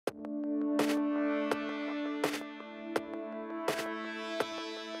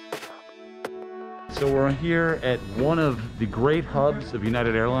So we're here at one of the great hubs of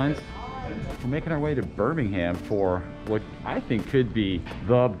United Airlines. We're making our way to Birmingham for what I think could be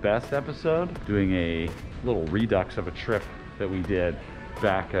the best episode. Doing a little redux of a trip that we did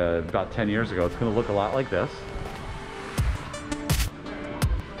back about 10 years ago. It's gonna look a lot like this.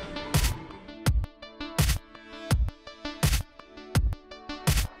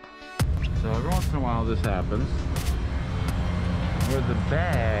 So every once in a while this happens, where the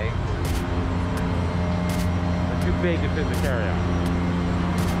bag are too big to fit in the carry-on.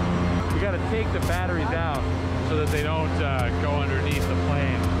 You gotta take the batteries out so that they don't go underneath the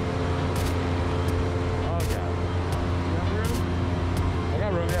plane. Oh God. You have room? I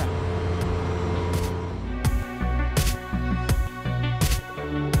got room, yeah.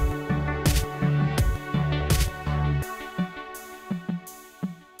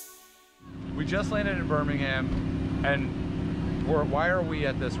 We just landed in Birmingham, and why are we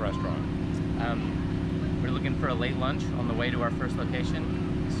at this restaurant? We're looking for a late lunch on the way to our first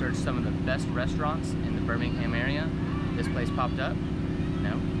location. Searched some of the best restaurants in the Birmingham area. This place popped up.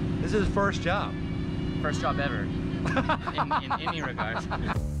 No? This is his first job. First job ever, in any regards.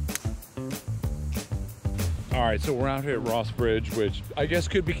 All right, so we're out here at Ross Bridge, which I guess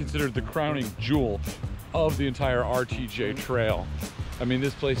could be considered the crowning jewel of the entire RTJ trail. I mean,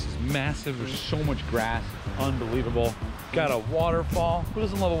 this place is massive. There's so much grass, unbelievable. Got a waterfall. Who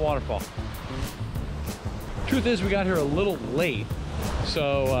doesn't love a waterfall? Truth is, we got here a little late,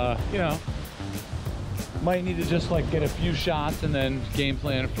 so you know, might need to just like get a few shots and then game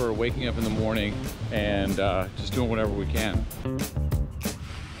plan for waking up in the morning and just doing whatever we can.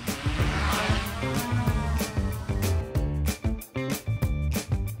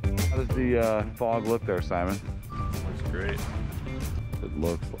 How does the fog look there, Simon? Looks great.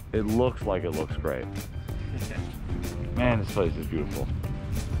 It looks like it looks great. Man, this place is beautiful.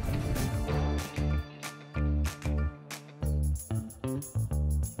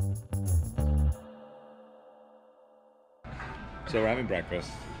 So we're having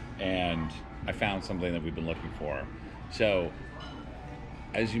breakfast, and I found something that we've been looking for. So,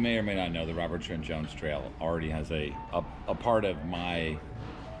 as you may or may not know, the Robert Trent Jones Trail already has a part of my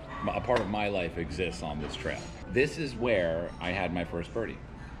life exists on this trail. This is where I had my first birdie.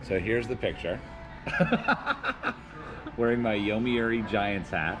 So here's the picture. Wearing my Yomiuri Giants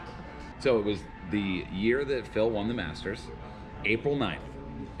hat. So it was the year that Phil won the Masters, April 9th.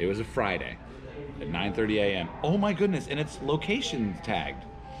 It was a Friday at 9:30 a.m. Oh my goodness, and it's location tagged.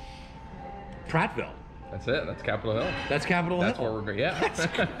 Prattville. That's it. That's Capitol Hill. That's Capitol Hill. That's where we're going. Yeah. That's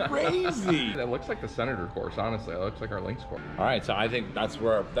crazy. It looks like the Senator course, honestly. It looks like our links course. All right, so I think that's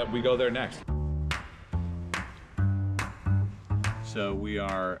where we go there next. So we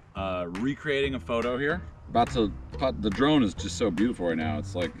are recreating a photo here. The drone is just so beautiful right now.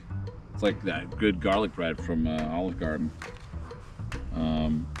 It's like that good garlic bread from Olive Garden.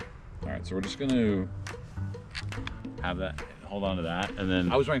 All right, so we're just gonna have that, hold on to that, and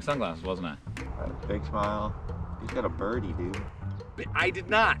then I was wearing sunglasses, wasn't I? Big smile. He's got a birdie, dude. I did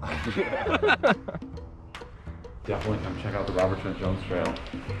not. Definitely come check out the Robert Trent Jones Trail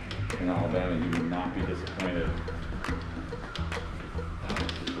in Alabama. You will not be disappointed. I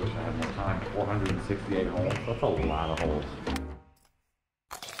just wish I had more time. 468 holes. That's a lot of holes.